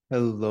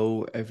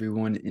Hello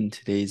everyone. In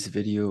today's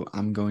video,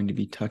 I'm going to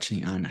be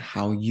touching on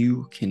how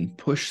you can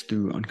push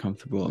through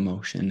uncomfortable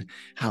emotion,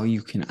 how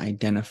you can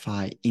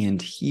identify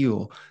and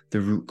heal the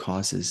root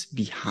causes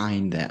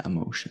behind that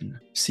emotion.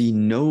 See,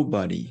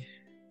 nobody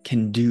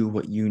can do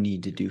what you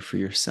need to do for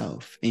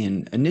yourself.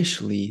 And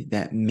initially,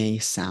 that may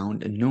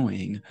sound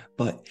annoying,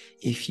 but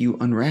if you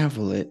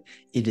unravel it,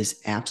 it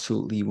is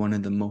absolutely one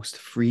of the most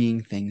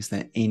freeing things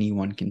that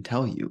anyone can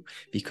tell you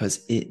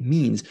because it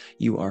means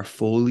you are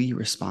fully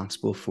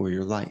responsible for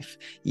your life.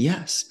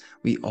 Yes,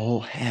 we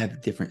all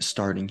have different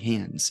starting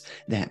hands.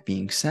 That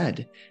being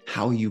said,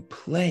 how you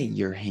play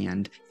your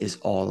hand is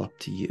all up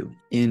to you.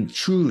 And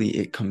truly,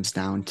 it comes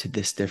down to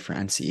this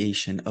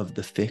differentiation of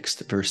the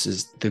fixed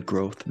versus the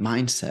growth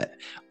mindset.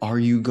 Are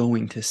you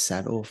going to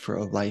settle for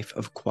a life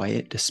of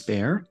quiet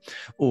despair,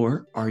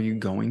 or are you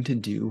going to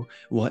do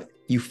what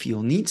you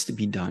feel needs to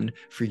be done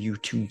for you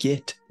to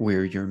get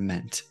where you're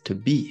meant to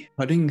be?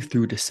 Cutting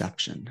through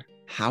deception.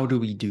 How do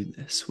we do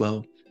this?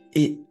 Well,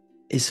 it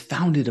is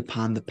founded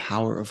upon the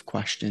power of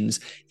questions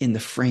in the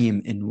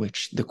frame in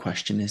which the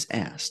question is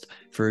asked.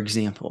 For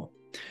example,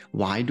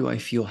 why do I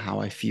feel how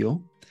I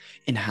feel?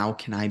 And how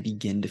can I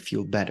begin to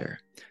feel better?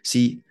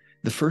 See,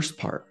 the first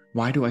part,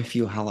 why do I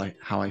feel how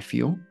I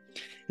feel?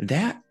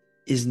 That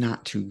is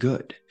not too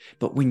good.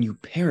 But when you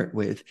pair it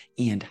with,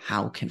 and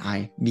how can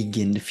I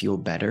begin to feel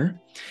better?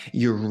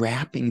 You're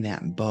wrapping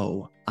that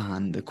bow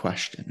on the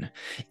question.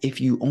 If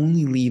you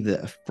only leave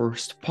the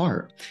first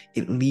part,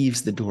 it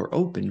leaves the door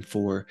open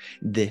for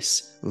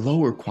this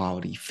lower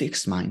quality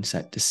fixed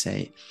mindset to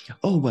say,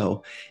 oh,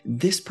 well,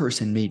 this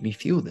person made me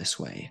feel this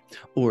way.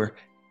 Or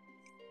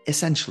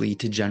essentially,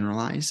 to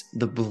generalize,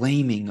 the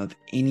blaming of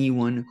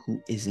anyone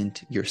who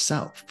isn't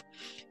yourself.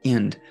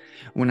 And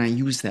when I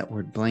use that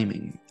word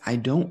blaming, I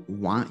don't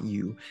want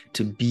you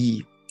to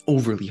be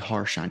overly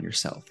harsh on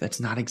yourself. That's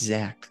not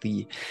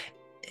exactly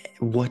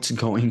what's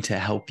going to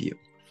help you.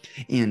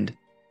 And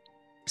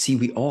see,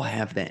 we all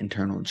have that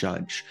internal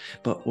judge,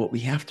 but what we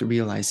have to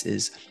realize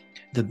is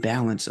the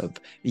balance of,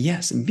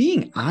 yes,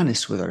 being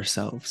honest with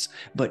ourselves,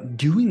 but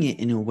doing it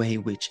in a way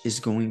which is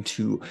going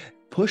to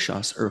push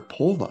us or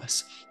pull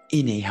us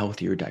in a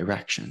healthier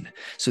direction.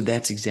 So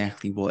that's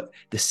exactly what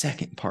the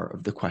second part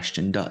of the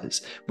question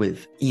does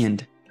with,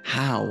 and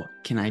how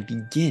can I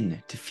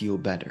begin to feel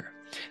better?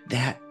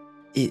 That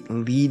it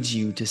leads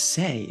you to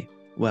say,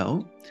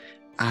 well,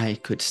 I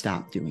could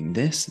stop doing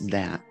this,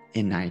 that,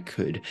 and I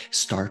could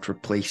start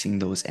replacing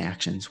those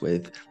actions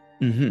with,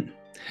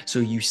 So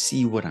you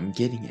see what I'm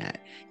getting at.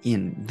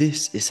 And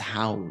this is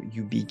how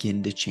you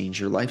begin to change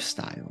your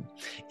lifestyle.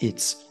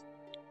 It's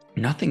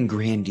nothing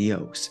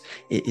grandiose.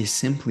 It is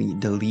simply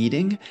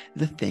deleting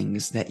the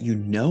things that you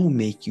know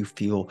make you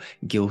feel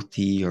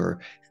guilty or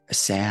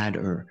sad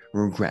or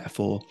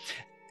regretful.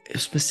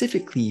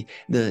 Specifically,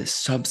 the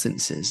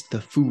substances, the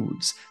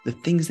foods, the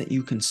things that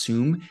you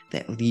consume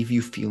that leave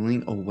you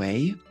feeling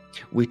away,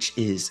 which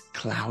is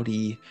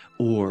cloudy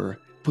or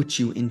put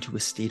you into a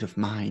state of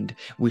mind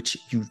which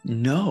you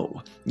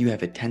know you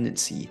have a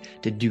tendency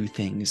to do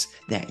things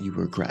that you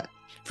regret.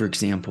 For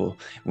example,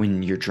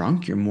 when you're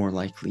drunk, you're more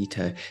likely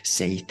to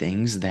say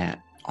things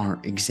that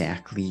aren't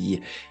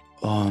exactly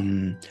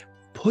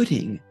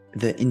putting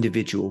the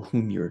individual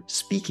whom you're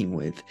speaking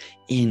with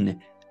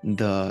in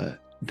the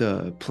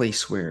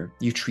place where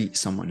you treat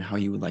someone how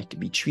you would like to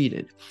be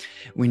treated.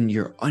 When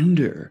you're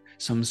under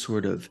some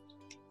sort of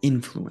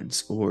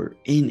influence or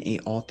in a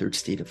altered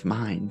state of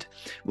mind,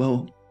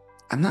 well,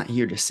 I'm not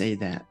here to say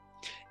that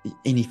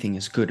anything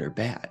is good or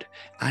bad.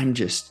 I'm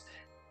just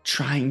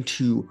trying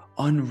to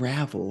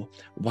unravel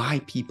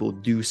why people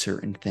do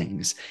certain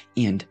things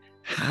and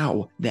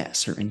how that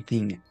certain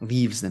thing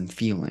leaves them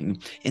feeling.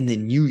 And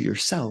then you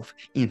yourself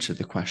answer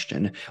the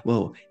question,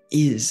 well,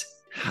 is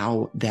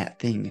how that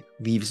thing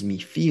leaves me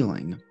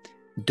feeling,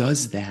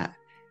 does that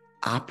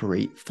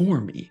operate for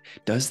me?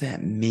 Does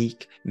that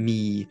make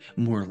me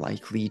more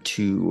likely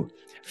to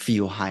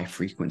feel high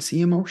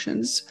frequency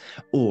emotions?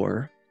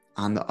 Or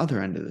on the other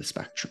end of the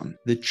spectrum,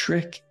 the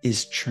trick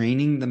is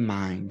training the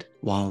mind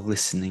while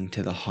listening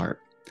to the heart.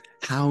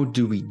 How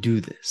do we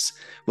do this?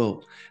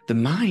 Well, the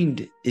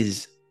mind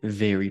is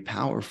very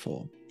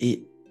powerful. It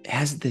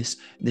has this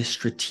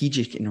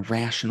strategic and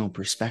rational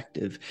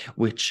perspective,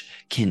 which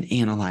can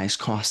analyze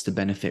cost to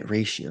benefit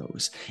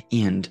ratios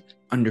and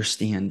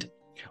understand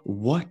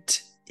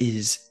what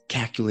is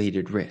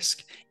calculated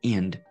risk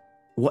and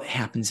what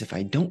happens if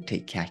I don't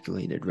take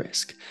calculated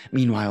risk.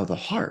 Meanwhile, the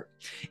heart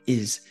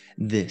is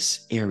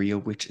this area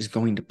which is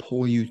going to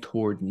pull you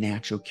toward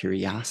natural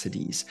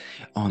curiosities.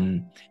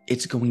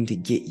 It's going to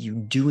get you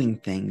doing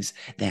things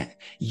that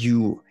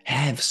you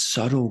have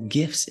subtle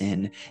gifts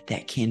in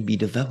that can be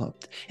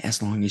developed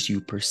as long as you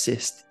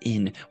persist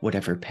in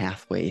whatever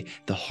pathway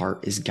the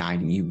heart is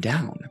guiding you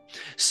down.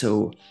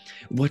 So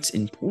what's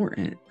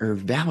important or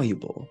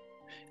valuable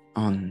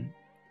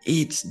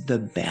It's the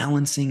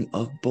balancing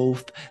of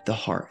both the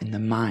heart and the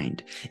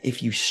mind.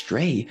 If you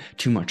stray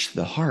too much to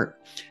the heart,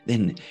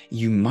 then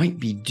you might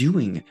be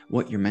doing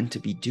what you're meant to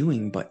be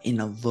doing, but in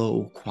a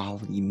low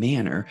quality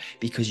manner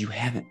because you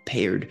haven't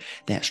paired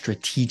that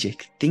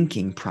strategic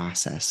thinking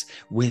process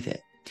with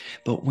it.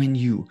 But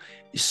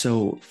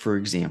so for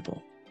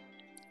example,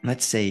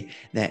 let's say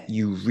that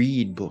you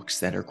read books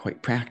that are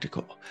quite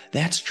practical.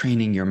 That's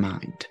training your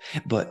mind.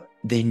 But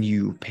then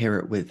you pair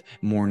it with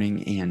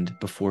morning and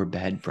before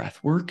bed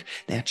breath work.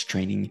 That's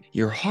training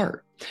your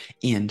heart.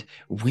 And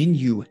when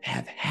you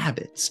have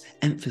habits,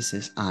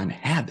 emphasis on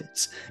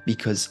habits,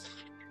 because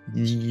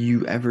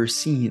you ever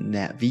seen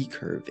that V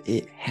curve?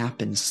 It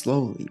happens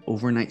slowly.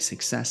 Overnight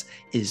success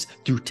is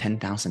through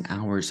 10,000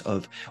 hours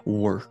of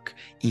work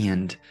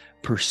and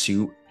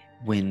pursuit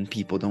when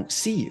people don't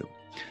see you.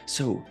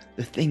 So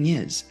the thing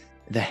is,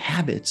 the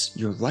habits,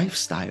 your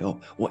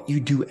lifestyle, what you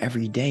do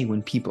every day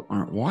when people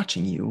aren't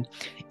watching you,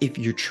 if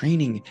you're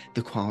training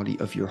the quality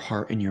of your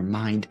heart and your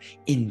mind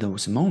in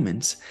those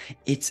moments,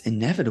 it's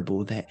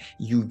inevitable that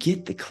you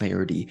get the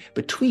clarity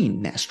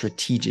between that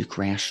strategic,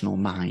 rational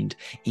mind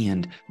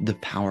and the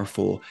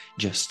powerful,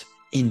 just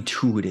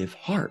intuitive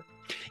heart.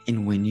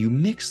 And when you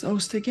mix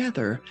those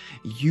together,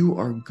 you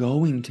are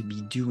going to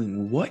be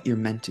doing what you're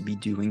meant to be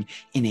doing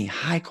in a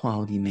high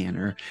quality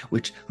manner,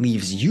 which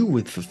leaves you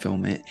with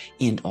fulfillment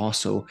and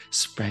also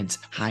spreads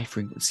high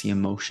frequency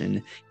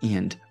emotion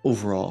and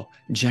overall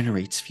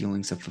generates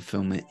feelings of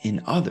fulfillment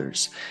in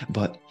others.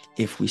 But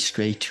if we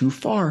stray too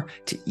far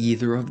to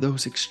either of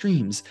those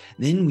extremes,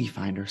 then we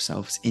find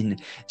ourselves in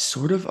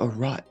sort of a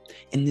rut,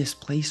 in this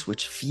place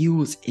which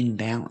feels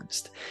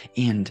imbalanced.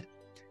 And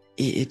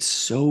it's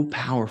so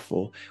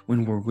powerful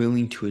when we're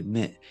willing to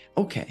admit,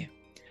 okay,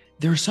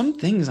 there are some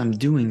things I'm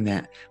doing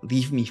that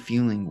leave me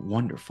feeling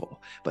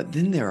wonderful, but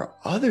then there are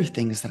other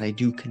things that I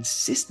do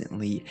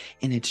consistently,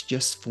 and it's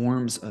just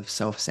forms of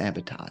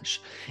self-sabotage.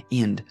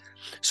 And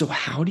so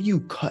how do you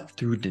cut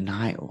through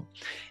denial?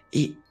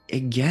 It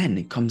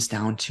comes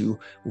down to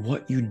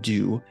what you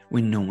do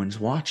when no one's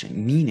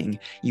watching, meaning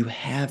you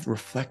have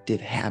reflective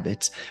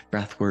habits,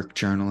 breathwork,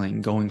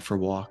 journaling, going for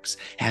walks,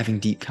 having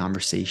deep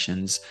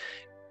conversations,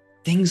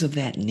 things of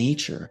that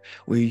nature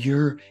where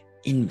you're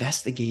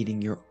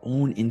investigating your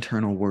own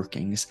internal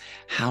workings,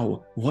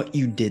 how what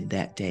you did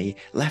that day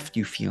left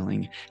you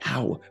feeling,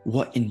 how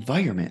what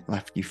environment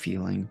left you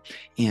feeling,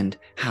 and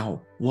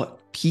how what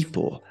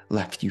people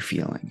left you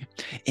feeling.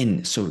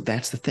 And so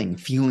that's the thing,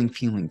 feeling,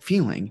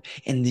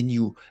 and then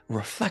you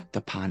reflect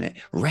upon it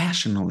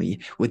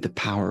rationally with the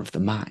power of the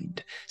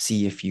mind.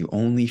 See, if you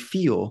only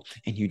feel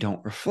and you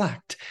don't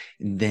reflect,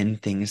 then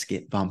things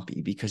get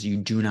bumpy because you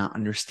do not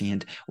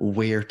understand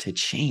where to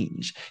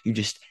change. You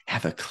just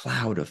have a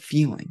cloud of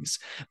feelings.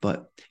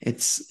 But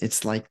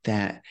it's like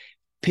that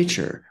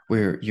picture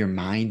where your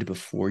mind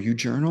before you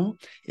journal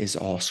is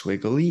all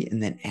swiggly,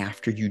 and then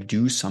after you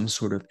do some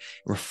sort of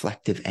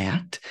reflective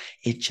act,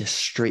 it just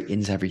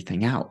straightens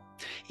everything out.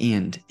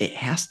 And it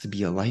has to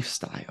be a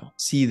lifestyle.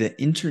 See, the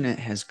internet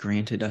has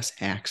granted us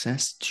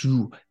access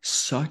to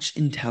such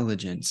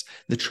intelligence.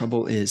 The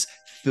trouble is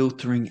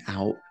filtering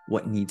out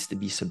what needs to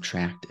be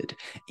subtracted.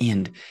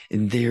 And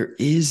there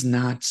is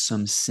not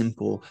some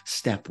simple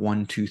step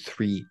 1, 2,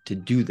 3 to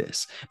do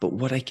this. But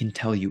what I can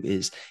tell you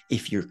is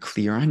if you're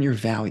clear on your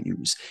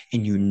values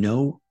and you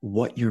know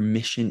what your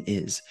mission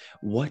is,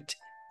 what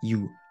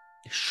you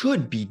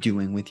should be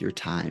doing with your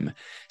time.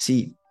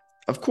 See,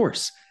 of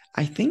course,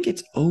 I think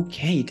it's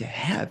okay to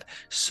have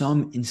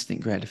some instant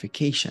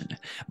gratification,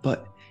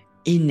 but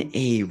in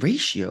a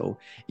ratio,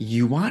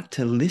 you want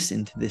to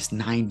listen to this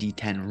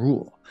 90-10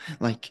 rule,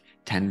 like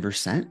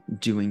 10%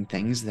 doing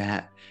things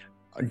that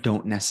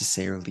don't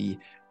necessarily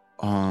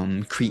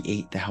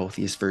create the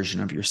healthiest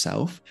version of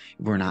yourself.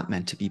 We're not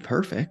meant to be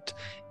perfect,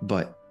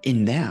 but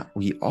in that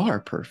we are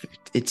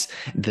perfect. It's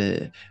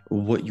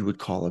what you would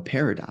call a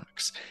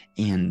paradox.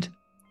 And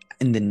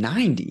in the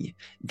 90,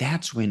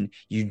 that's when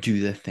you do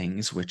the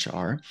things which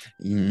are,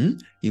 you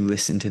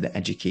listen to the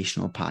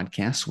educational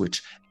podcasts,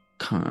 which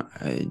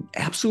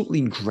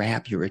absolutely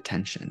grab your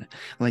attention.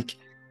 Like,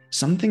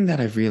 something that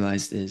I've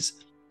realized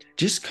is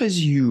just because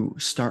you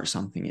start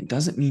something, it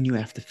doesn't mean you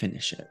have to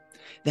finish it.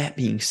 That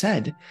being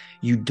said,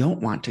 you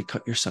don't want to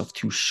cut yourself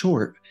too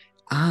short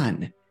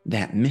on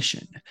that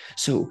mission.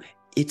 So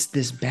it's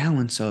this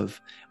balance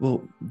of,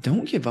 well,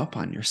 don't give up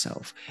on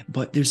yourself,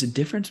 but there's a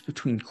difference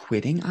between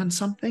quitting on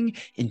something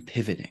and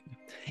pivoting.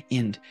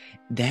 And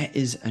that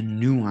is a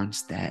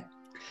nuance that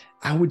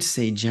I would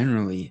say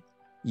generally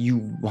you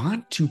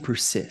want to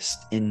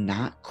persist and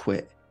not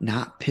quit,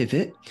 not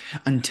pivot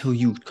until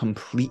you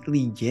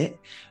completely get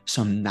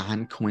some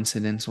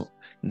non-coincidental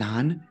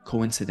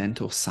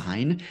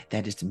sign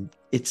that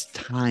it's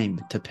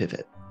time to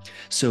pivot.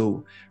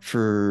 So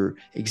for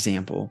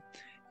example,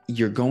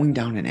 you're going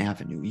down an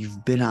avenue.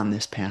 You've been on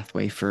this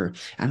pathway for,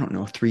 I don't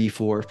know, 3,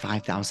 4,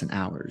 5,000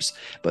 hours,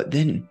 but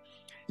then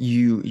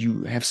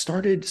you have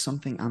started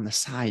something on the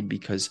side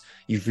because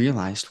you've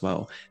realized,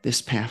 well,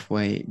 this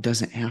pathway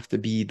doesn't have to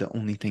be the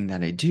only thing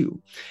that I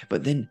do.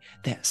 But then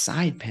that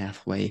side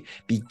pathway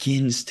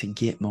begins to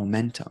get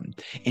momentum.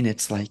 And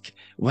it's like,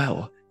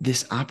 well,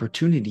 this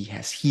opportunity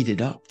has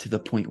heated up to the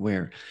point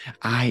where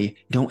I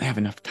don't have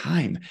enough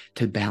time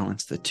to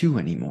balance the two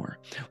anymore.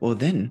 Well,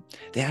 then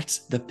that's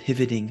the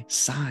pivoting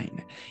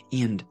sign.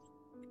 And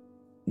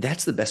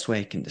that's the best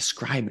way I can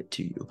describe it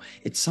to you.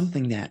 It's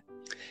something that,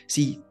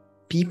 see,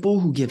 people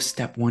who give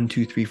step 1,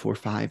 2, 3, 4,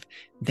 5,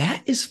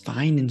 that is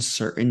fine in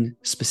certain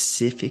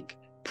specific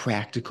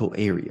practical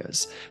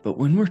areas. But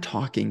when we're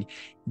talking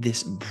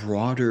this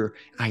broader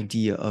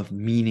idea of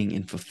meaning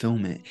and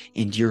fulfillment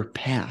and your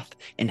path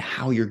and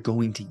how you're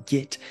going to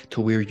get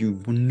to where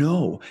you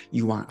know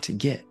you want to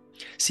get,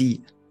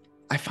 see,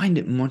 I find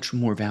it much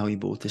more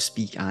valuable to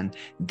speak on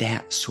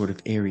that sort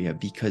of area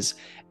because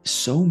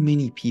so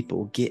many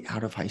people get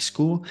out of high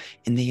school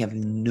and they have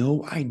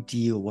no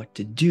idea what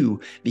to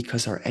do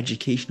because our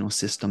educational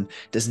system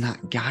does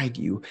not guide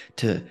you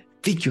to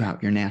figure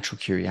out your natural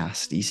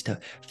curiosities, to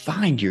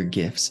find your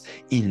gifts,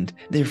 and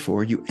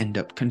therefore you end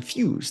up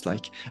confused.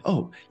 Like,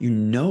 oh, you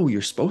know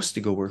you're supposed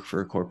to go work for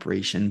a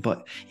corporation,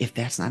 but if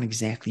that's not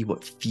exactly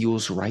what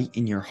feels right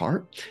in your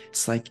heart,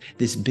 it's like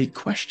this big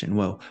question,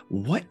 well,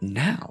 what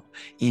now?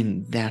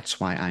 And that's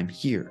why I'm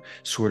here,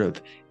 sort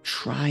of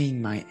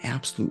trying my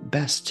absolute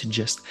best to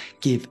just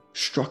give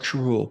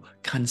structural,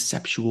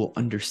 conceptual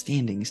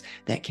understandings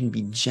that can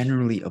be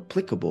generally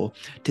applicable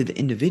to the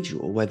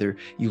individual, whether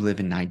you live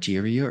in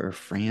Nigeria or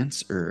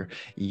France, or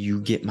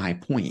you get my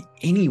point,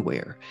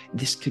 anywhere.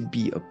 This could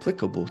be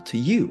applicable to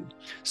you.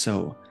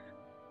 So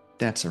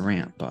that's a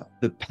rant, but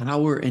the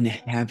power in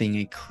having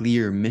a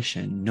clear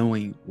mission,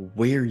 knowing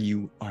where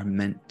you are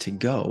meant to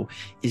go,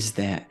 is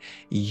that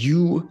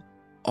you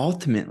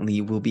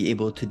ultimately will be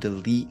able to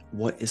delete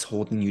what is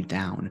holding you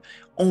down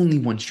only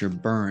once your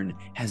burn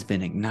has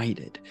been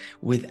ignited.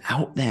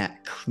 Without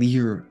that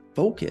clear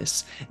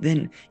focus,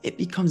 then it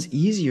becomes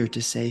easier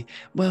to say,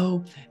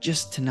 well,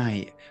 just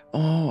tonight,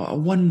 oh,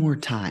 one more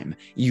time.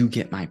 You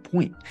get my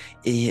point.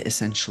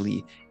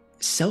 Essentially,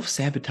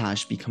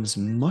 self-sabotage becomes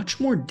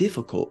much more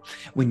difficult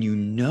when you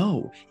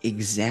know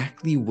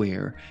exactly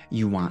where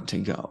you want to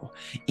go.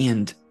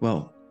 And,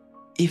 well,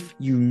 if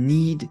you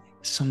need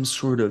some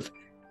sort of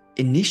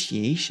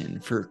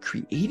initiation for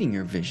creating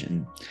your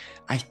vision,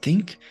 I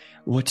think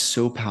what's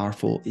so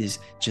powerful is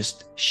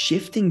just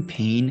shifting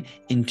pain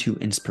into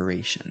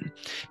inspiration,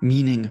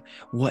 meaning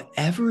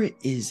whatever it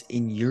is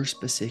in your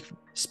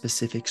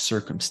specific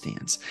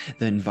circumstance,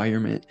 the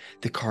environment,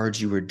 the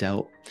cards you were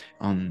dealt,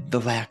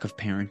 the lack of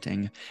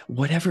parenting,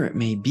 whatever it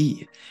may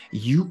be,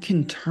 you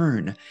can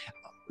turn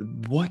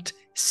what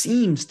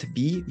seems to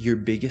be your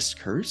biggest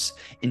curse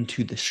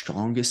into the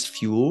strongest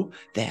fuel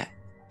that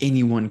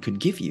anyone could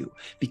give you,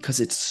 because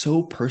it's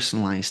so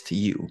personalized to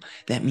you.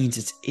 That means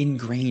it's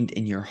ingrained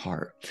in your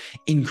heart,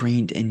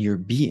 ingrained in your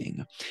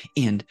being.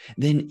 And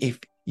then if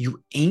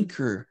you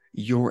anchor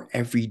your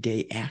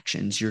everyday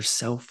actions, your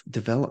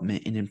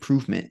self-development and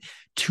improvement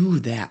to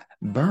that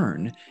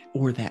burn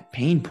or that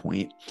pain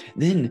point,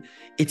 then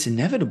it's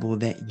inevitable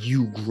that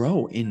you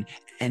grow, and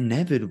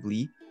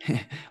inevitably,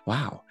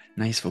 wow,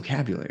 nice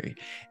vocabulary,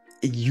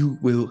 you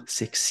will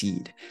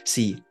succeed.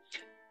 See,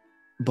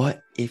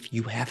 but if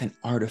you have an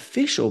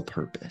artificial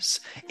purpose,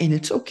 and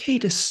it's okay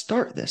to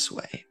start this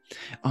way.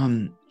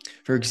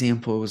 For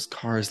example, it was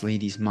Cars,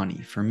 Ladies,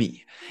 Money for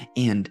me.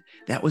 And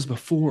that was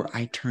before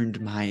I turned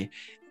my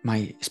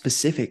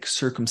specific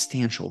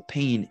circumstantial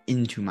pain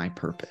into my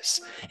purpose.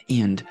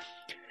 And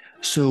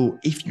so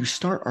if you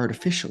start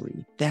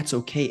artificially, that's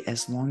okay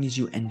as long as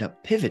you end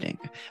up pivoting.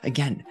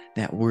 Again,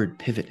 that word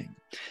pivoting.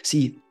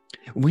 See,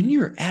 when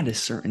you're at a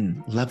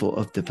certain level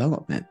of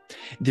development,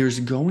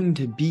 there's going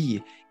to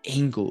be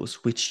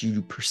angles which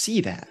you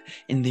perceive at,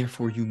 and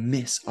therefore you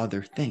miss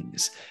other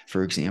things.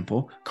 For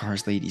example,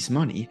 Cars, Ladies,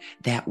 Money,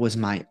 that was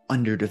my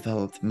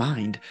underdeveloped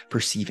mind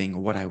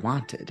perceiving what I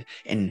wanted,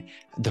 and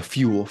the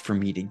fuel for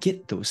me to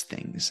get those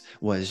things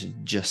was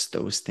just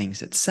those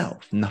things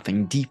itself,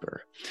 nothing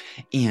deeper.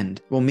 And,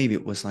 well, maybe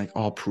it was like,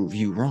 I'll prove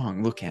you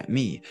wrong, look at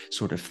me,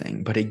 sort of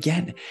thing. But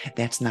again,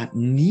 that's not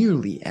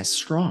nearly as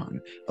strong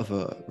of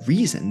a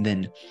reason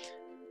than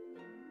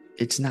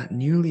it's not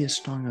nearly as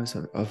strong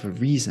of a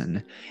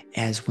reason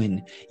as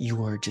when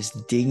you are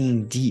just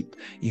digging deep.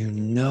 You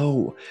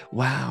know,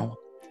 wow,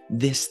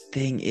 this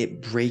thing,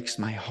 it breaks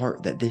my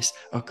heart that this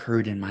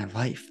occurred in my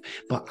life,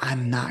 but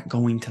I'm not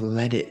going to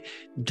let it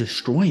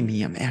destroy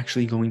me. I'm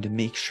actually going to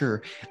make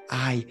sure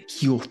I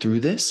heal through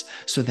this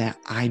so that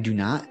I do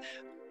not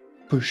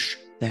push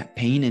that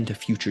pain into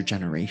future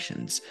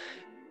generations.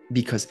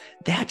 Because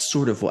that's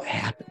sort of what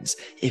happens.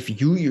 If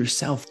you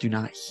yourself do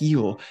not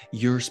heal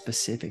your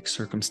specific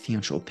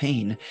circumstantial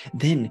pain,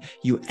 then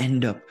you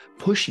end up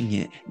pushing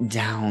it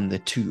down the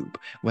tube,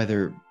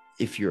 whether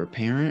if you're a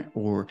parent,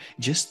 or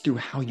just through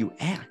how you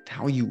act,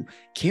 how you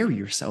carry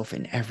yourself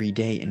in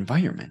everyday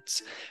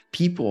environments.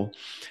 People,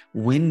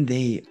 when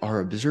they are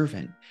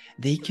observant,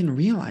 they can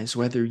realize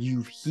whether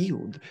you've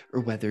healed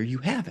or whether you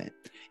haven't.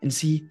 And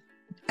see,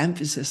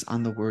 emphasis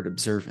on the word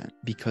observant,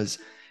 because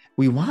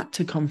we want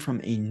to come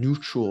from a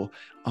neutral,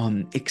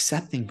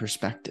 accepting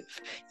perspective,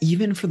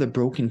 even for the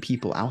broken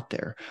people out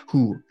there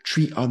who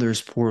treat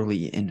others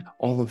poorly and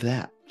all of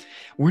that.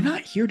 We're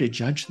not here to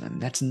judge them.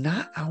 That's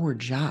not our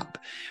job.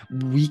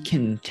 We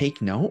can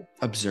take note,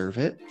 observe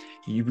it.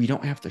 We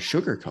don't have to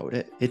sugarcoat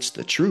it. It's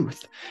the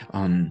truth.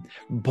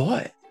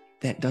 But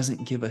that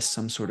doesn't give us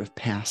some sort of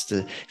pass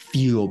to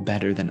feel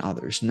better than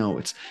others. No,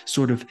 it's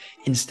sort of,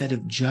 instead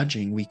of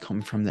judging, we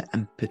come from the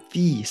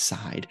empathy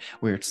side,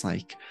 where it's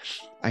like,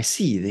 I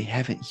see they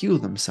haven't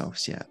healed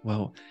themselves yet.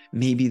 Well,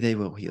 maybe they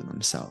will heal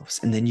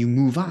themselves. And then you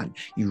move on.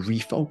 You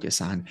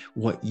refocus on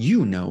what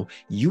you know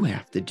you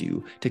have to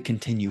do to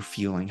continue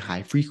feeling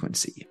high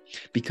frequency.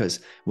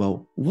 Because,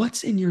 well,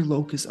 what's in your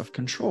locus of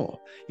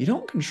control? You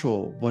don't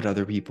control what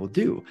other people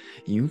do.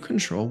 You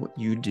control what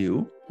you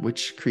do,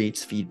 which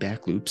creates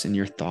feedback loops in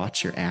your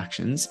thoughts, your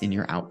actions, and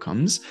your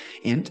outcomes.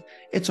 And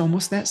it's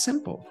almost that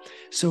simple.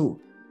 So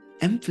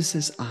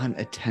emphasis on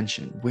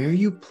attention, where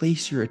you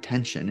place your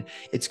attention,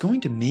 it's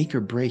going to make or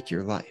break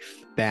your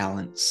life.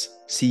 Balance.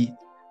 See,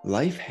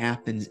 life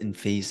happens in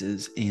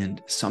phases,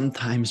 and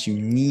sometimes you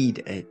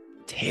need a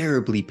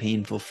terribly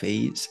painful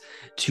phase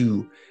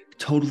to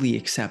totally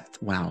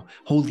accept, wow,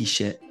 holy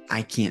shit,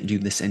 I can't do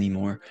this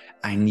anymore.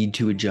 I need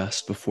to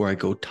adjust before I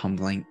go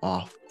tumbling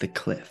off the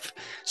cliff.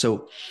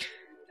 So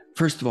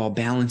first of all,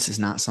 balance is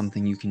not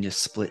something you can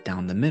just split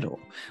down the middle.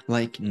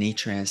 Like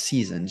nature has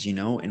seasons,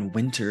 and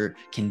winter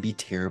can be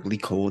terribly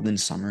cold and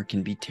summer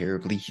can be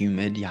terribly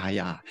humid.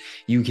 Yeah.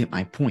 You get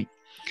my point.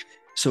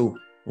 So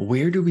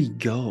where do we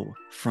go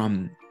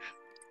from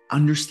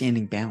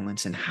understanding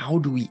balance, and how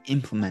do we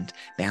implement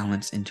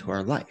balance into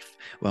our life?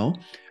 Well,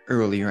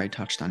 earlier I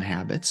touched on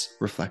habits,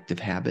 reflective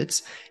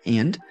habits,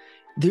 and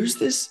there's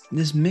this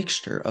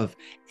mixture of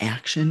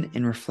action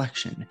and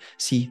reflection.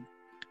 See,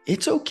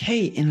 it's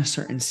okay in a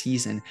certain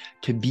season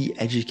to be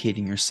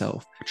educating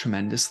yourself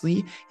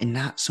tremendously and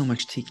not so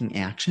much taking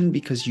action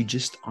because you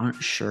just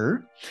aren't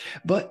sure.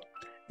 But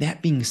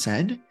that being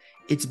said,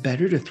 it's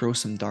better to throw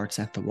some darts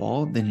at the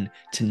wall than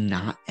to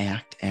not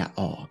act at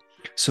all.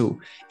 So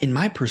in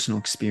my personal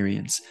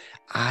experience,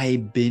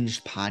 I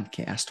binged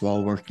podcast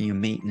while working a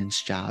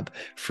maintenance job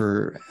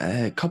for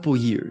a couple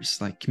years,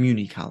 like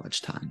community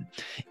college time.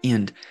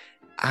 And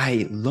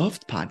I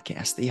loved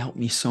podcasts. They helped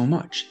me so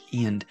much.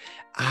 And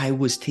I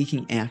was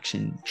taking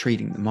action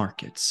trading the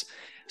markets.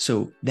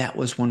 So that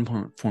was one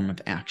form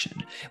of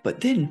action.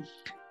 But then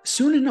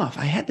soon enough,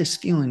 I had this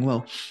feeling,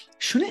 well,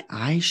 shouldn't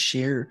I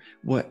share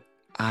what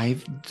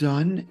I've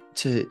done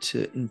to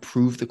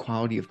improve the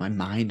quality of my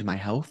mind, my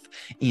health,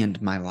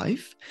 and my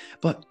life?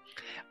 But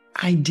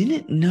I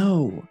didn't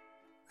know.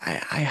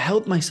 I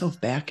held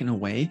myself back in a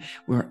way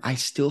where I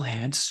still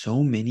had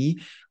so many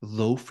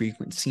low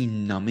frequency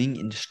numbing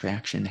and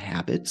distraction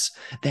habits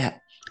that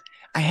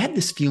I had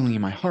this feeling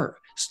in my heart,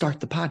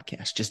 start the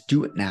podcast, just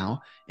do it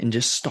now and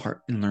just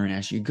start and learn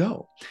as you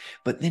go.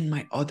 But then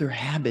my other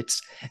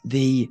habits,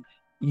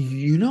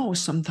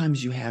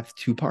 sometimes you have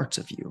two parts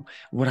of you.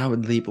 What I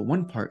would label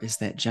one part is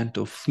that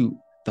gentle flute,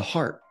 the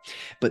heart.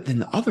 But then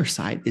the other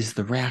side is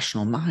the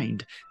rational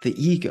mind, the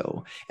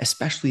ego,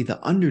 especially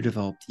the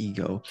underdeveloped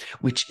ego,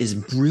 which is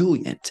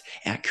brilliant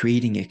at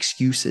creating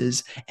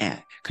excuses,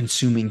 at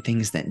consuming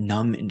things that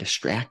numb and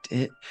distract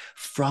it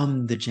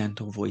from the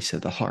gentle voice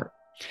of the heart.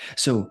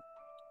 So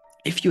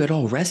if you at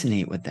all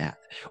resonate with that,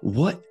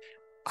 what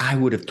I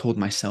would have told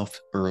myself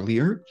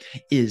earlier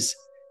is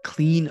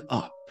clean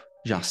up,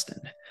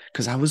 Justin,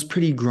 because I was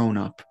pretty grown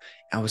up.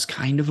 I was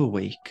kind of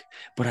awake,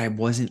 but I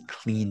wasn't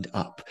cleaned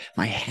up.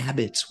 My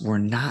habits were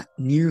not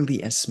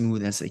nearly as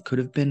smooth as they could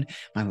have been.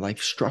 My life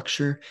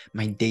structure,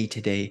 my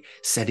day-to-day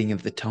setting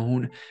of the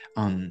tone,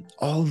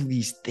 all of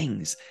these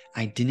things,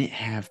 I didn't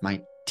have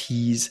my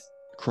T's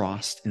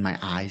crossed and my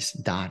I's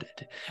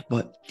dotted.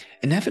 But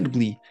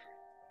inevitably,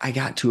 I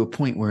got to a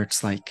point where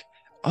it's like,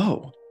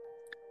 oh,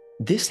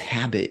 this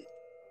habit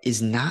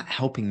is not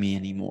helping me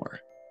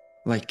anymore.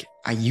 Like,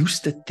 I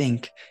used to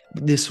think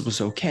this was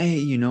okay,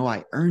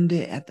 I earned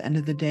it at the end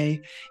of the day.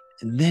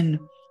 And then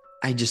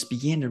I just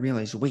began to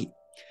realize, wait,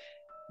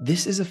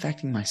 this is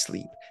affecting my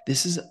sleep.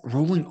 This is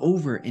rolling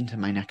over into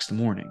my next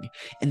morning.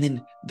 And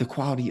then the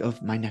quality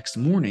of my next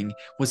morning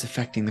was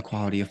affecting the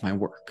quality of my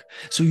work.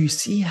 So you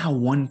see how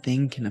one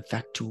thing can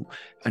affect to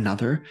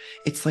another.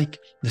 It's like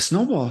the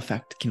snowball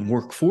effect can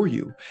work for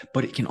you,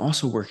 but it can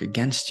also work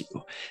against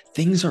you.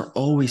 Things are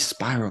always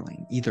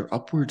spiraling, either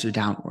upwards or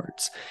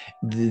downwards.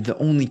 The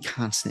only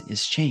constant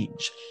is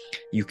change.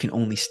 You can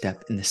only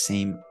step in the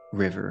same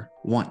river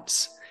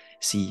once.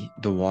 See,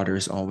 the water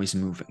is always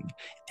moving.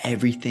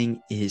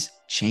 Everything is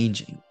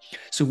changing.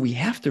 So we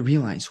have to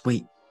realize,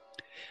 wait,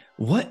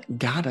 What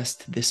got us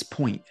to this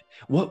point?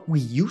 What we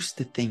used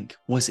to think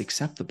was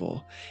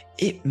acceptable,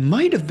 it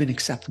might have been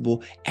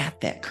acceptable at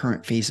that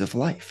current phase of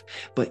life.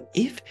 But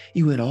if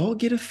you at all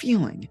get a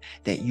feeling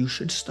that you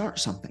should start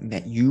something,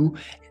 that you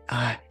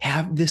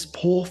have this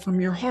pull from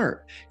your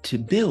heart to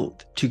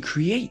build, to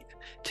create,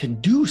 to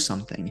do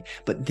something,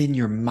 but then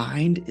your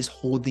mind is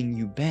holding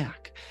you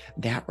back,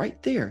 that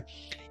right there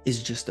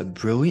is just a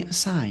brilliant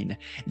sign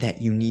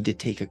that you need to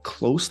take a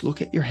close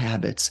look at your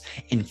habits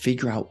and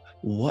figure out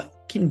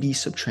what can be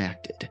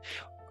subtracted.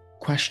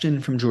 Question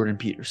from Jordan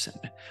Peterson: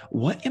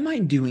 what am I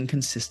doing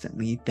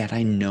consistently that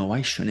I know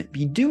I shouldn't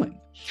be doing?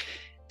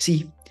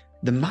 See,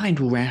 the mind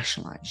will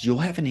rationalize. You'll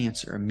have an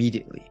answer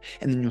immediately,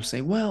 and then you'll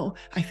say, well,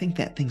 I think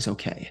that thing's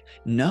okay.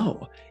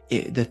 No,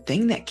 the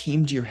thing that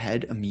came to your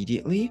head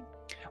immediately,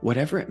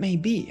 whatever it may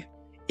be,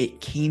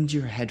 it came to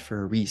your head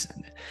for a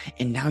reason.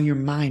 And now your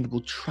mind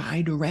will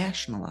try to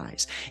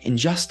rationalize and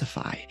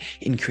justify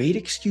and create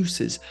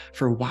excuses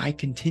for why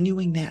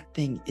continuing that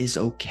thing is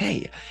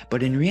okay.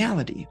 But in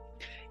reality,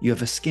 you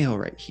have a scale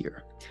right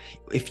here.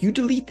 If you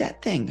delete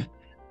that thing,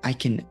 I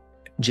can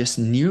just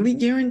nearly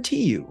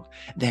guarantee you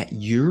that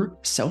your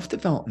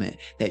self-development,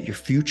 that your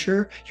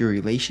future, your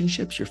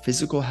relationships, your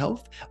physical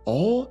health,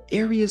 all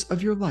areas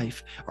of your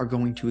life are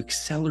going to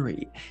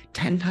accelerate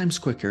 10 times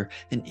quicker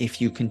than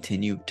if you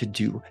continue to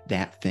do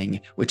that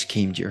thing which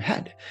came to your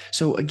head.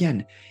 So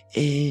again,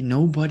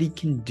 nobody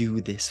can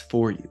do this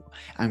for you.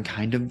 I'm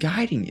kind of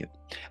guiding you,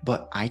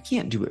 but I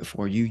can't do it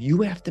for you.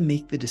 You have to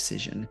make the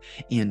decision.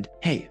 And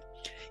hey,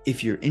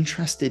 if you're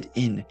interested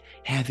in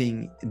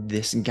having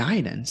this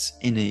guidance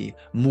in a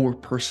more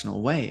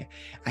personal way,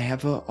 I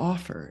have an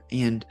offer.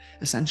 And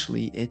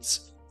essentially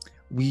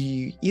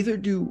we either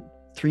do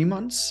 3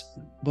 months,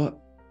 but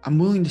I'm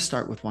willing to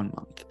start with 1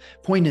 month.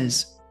 Point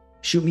is,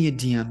 shoot me a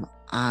DM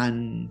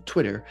on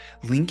Twitter,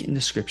 link in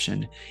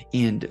description,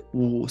 and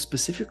we'll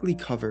specifically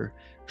cover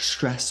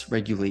stress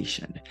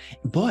regulation.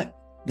 But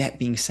that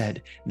being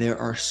said, there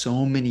are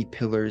so many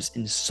pillars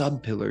and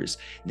sub-pillars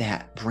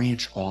that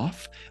branch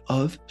off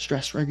of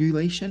stress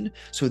regulation.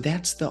 So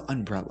that's the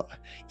umbrella,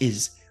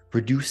 is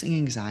reducing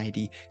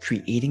anxiety,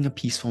 creating a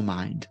peaceful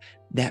mind.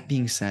 That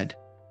being said,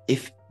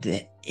 if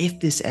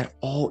this at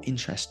all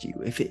interests you,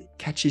 if it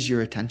catches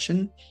your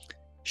attention,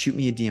 shoot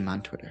me a DM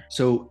on Twitter.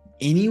 So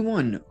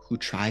anyone who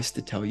tries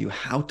to tell you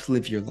how to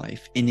live your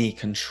life in a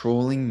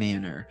controlling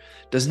manner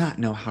does not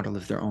know how to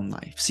live their own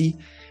life. See,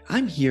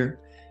 I'm here.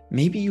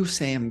 Maybe you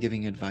say I'm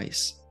giving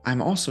advice.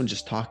 I'm also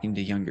just talking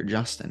to younger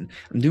Justin.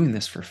 I'm doing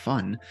this for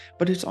fun,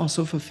 but it's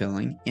also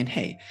fulfilling. And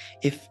hey,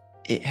 if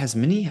it has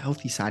many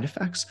healthy side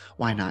effects,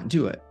 why not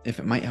do it? If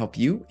it might help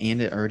you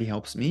and it already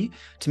helps me,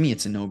 to me,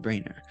 it's a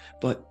no-brainer.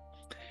 But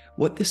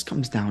what this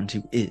comes down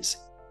to is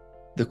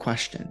the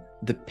question: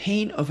 the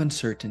pain of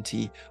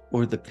uncertainty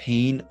or the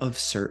pain of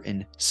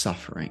certain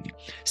suffering.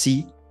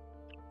 See,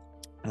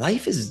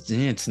 life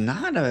it's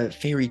not a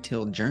fairy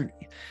tale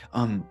journey.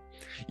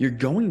 You're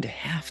going to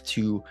have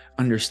to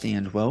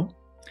understand, well,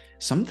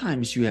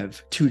 sometimes you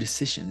have two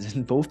decisions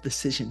and both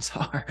decisions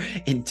are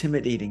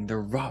intimidating,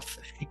 they're rough,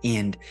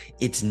 and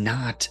it's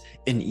not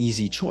an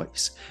easy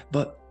choice.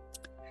 But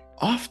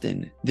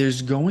often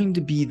there's going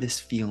to be this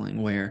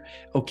feeling where,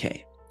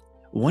 okay,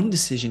 one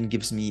decision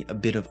gives me a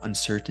bit of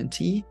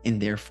uncertainty and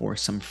therefore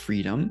some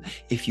freedom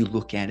if you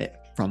look at it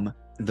from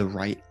the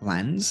right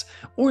lens,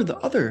 or the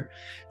other,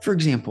 for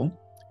example,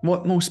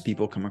 what most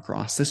people come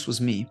across, this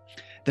was me,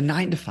 the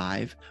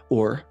 9-to-5,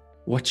 or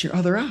what's your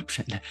other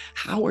option?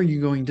 How are you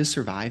going to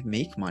survive,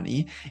 make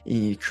money,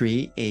 and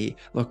create a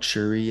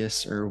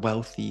luxurious or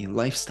wealthy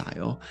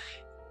lifestyle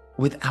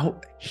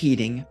without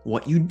hating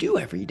what you do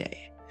every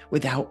day?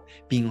 Without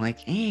being like,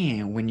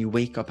 when you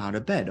wake up out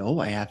of bed, oh,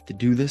 I have to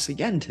do this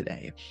again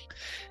today.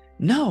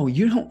 No,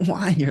 you don't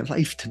want your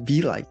life to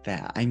be like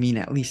that. I mean,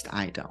 at least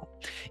I don't.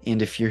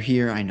 And if you're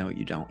here, I know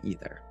you don't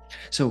either.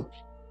 So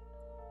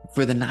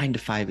for the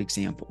 9-to-5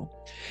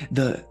 example,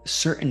 the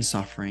certain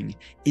suffering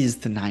is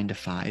the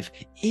 9-to-5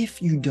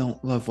 if you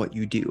don't love what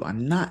you do.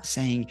 I'm not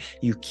saying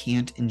you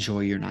can't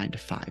enjoy your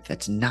 9-to-5.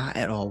 That's not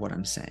at all what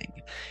I'm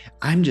saying.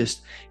 I'm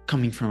just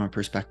coming from a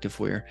perspective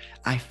where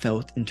I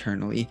felt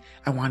internally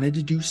I wanted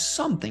to do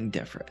something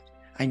different.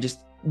 I just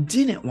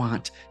didn't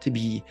want to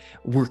be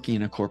working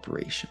in a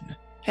corporation.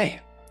 Hey,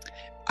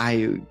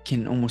 I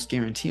can almost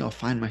guarantee I'll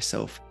find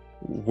myself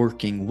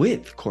working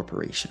with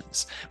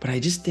corporations, but I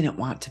just didn't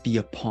want to be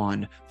a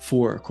pawn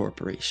for a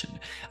corporation.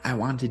 I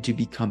wanted to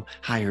become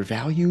higher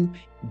value,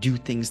 do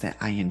things that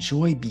I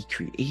enjoy, be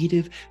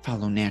creative,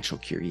 follow natural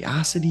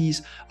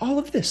curiosities, all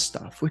of this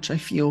stuff, which I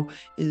feel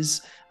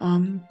is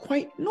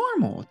quite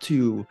normal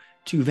to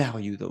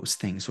value those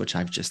things which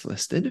I've just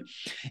listed.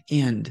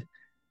 And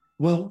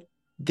well,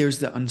 there's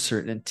the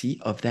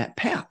uncertainty of that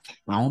path.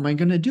 How am I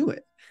going to do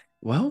it?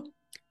 Well,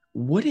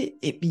 what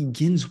it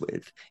begins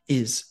with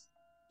is,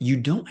 you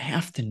don't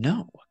have to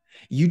know.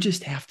 You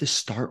just have to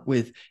start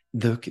with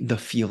the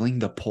feeling,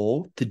 the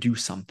pull to do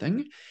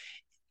something,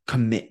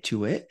 commit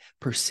to it,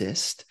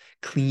 persist,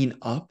 Clean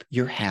up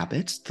your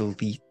habits,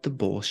 delete the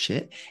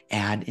bullshit,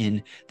 add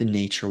in the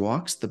nature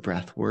walks, the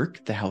breath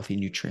work, the healthy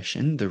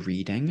nutrition, the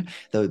reading,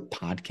 the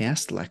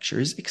podcast,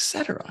 lectures,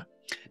 etc.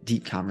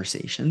 Deep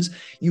conversations.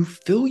 You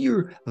fill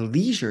your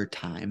leisure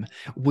time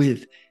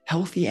with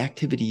healthy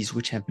activities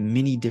which have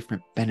many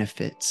different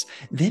benefits.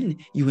 Then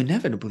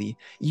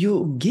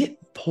you'll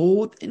get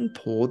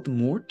pulled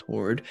more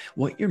toward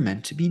what you're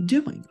meant to be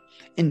doing.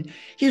 And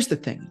here's the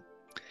thing.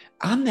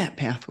 On that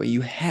pathway,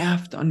 you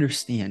have to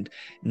understand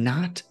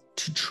not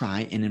to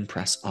try and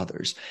impress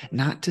others,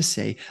 not to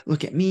say,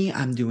 look at me,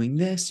 I'm doing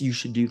this, you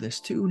should do this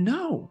too.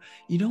 No,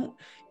 you don't.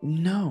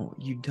 No,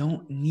 you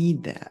don't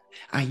need that.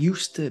 I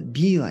used to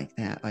be like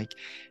that. Like,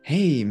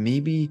 hey,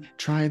 maybe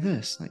try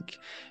this. Like,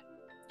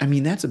 I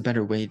mean, that's a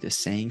better way to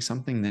saying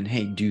something than,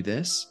 hey, do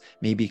this.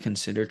 Maybe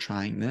consider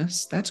trying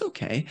this. That's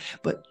okay.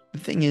 But the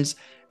thing is,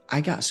 I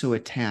got so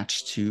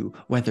attached to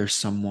whether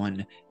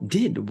someone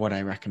did what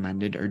I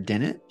recommended or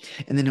didn't,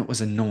 and then it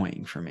was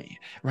annoying for me,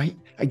 right?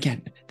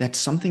 Again, that's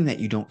something that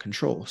you don't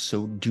control.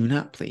 So do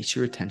not place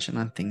your attention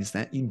on things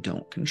that you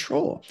don't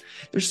control.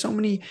 There's so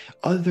many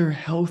other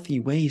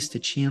healthy ways to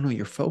channel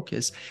your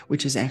focus,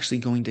 which is actually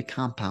going to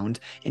compound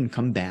and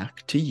come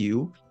back to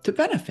you to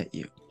benefit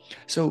you.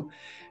 So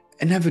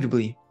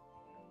inevitably,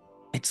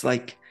 it's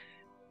like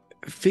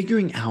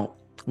figuring out,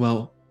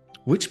 well,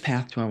 which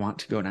path do I want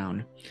to go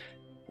down?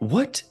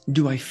 What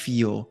do I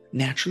feel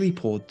naturally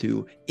pulled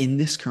to in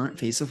this current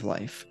phase of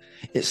life?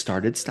 It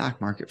started stock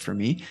market for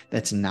me.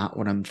 That's not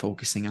what I'm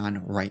focusing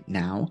on right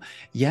now,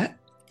 yet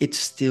it's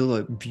still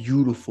a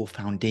beautiful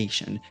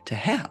foundation to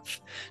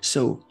have.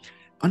 So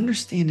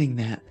understanding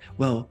that,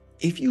 well,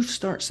 if you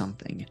start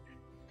something,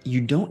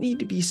 you don't need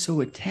to be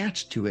so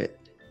attached to it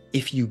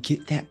if you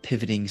get that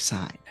pivoting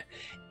sign.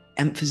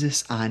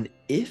 Emphasis on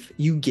if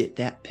you get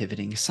that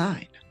pivoting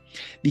sign,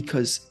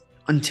 because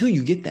until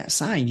you get that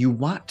sign, you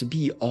want to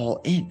be all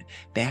in,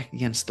 back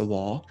against the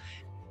wall,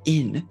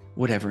 in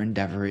whatever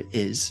endeavor it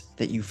is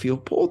that you feel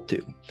pulled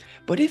to.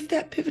 But if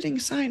that pivoting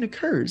sign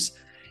occurs,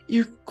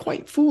 you're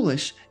quite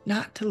foolish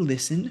not to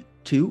listen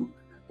to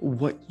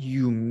what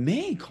you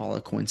may call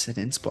a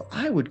coincidence, but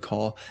I would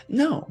call,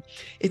 no,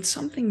 it's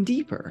something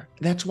deeper.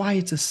 That's why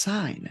it's a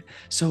sign.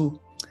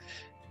 So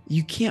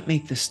you can't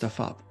make this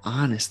stuff up.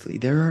 Honestly,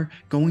 there are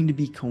going to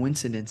be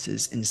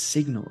coincidences and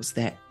signals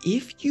that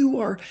if you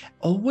are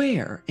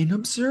aware and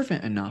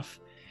observant enough,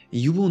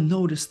 you will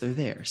notice they're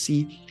there.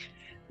 See,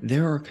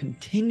 there are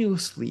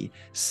continuously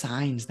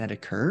signs that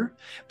occur,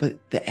 but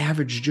the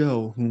average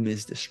Joe, whom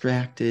is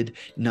distracted,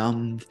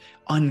 numbed,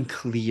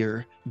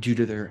 unclear due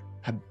to their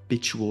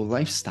habitual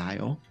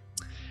lifestyle,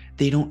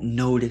 they don't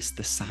notice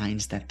the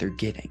signs that they're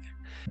getting.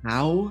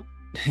 How,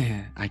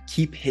 I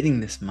keep hitting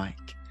this mic.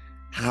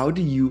 How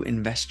do you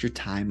invest your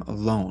time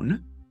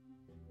alone?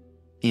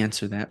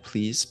 Answer that,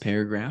 please,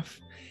 paragraph.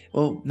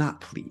 Well,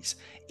 not please.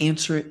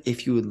 Answer it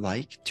if you would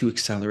like to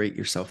accelerate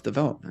your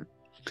self-development.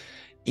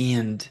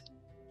 And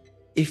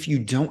if you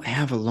don't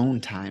have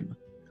alone time,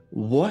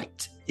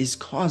 what is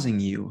causing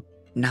you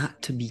not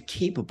to be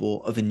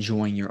capable of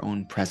enjoying your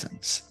own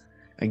presence?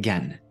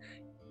 Again,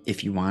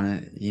 if you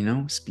want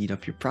to, speed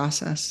up your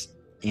process,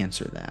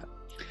 answer that.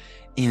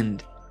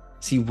 And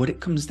see, what it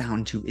comes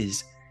down to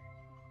is,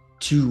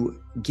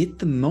 to get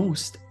the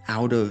most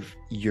out of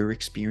your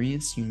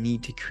experience, you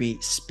need to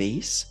create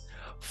space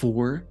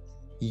for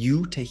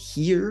you to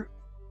hear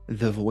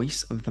the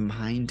voice of the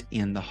mind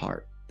and the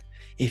heart.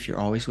 If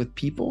you're always with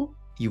people,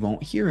 you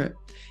won't hear it.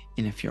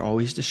 And if you're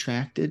always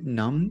distracted,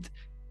 numbed,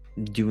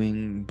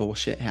 doing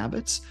bullshit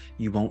habits,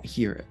 you won't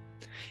hear it.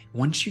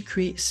 Once you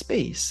create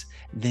space,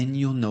 then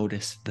you'll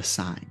notice the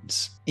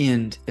signs.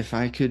 And if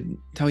I could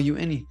tell you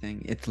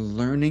anything, it's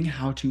learning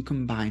how to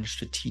combine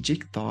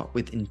strategic thought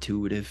with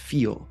intuitive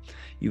feel.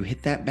 You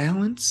hit that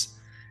balance,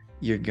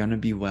 you're gonna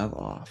be well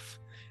off.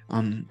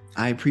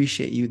 I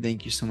appreciate you.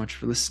 Thank you so much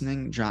for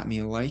listening. Drop me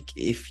a like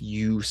if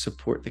you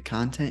support the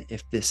content,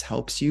 if this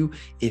helps you,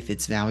 if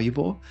it's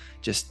valuable.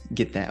 Just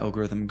get that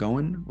algorithm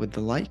going with the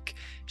like.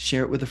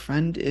 Share it with a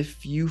friend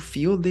if you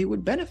feel they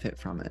would benefit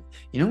from it.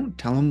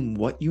 Tell them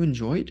what you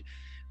enjoyed,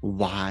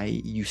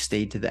 why you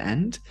stayed to the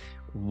end,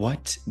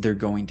 what they're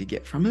going to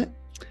get from it.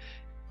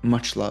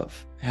 Much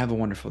love. Have a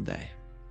wonderful day.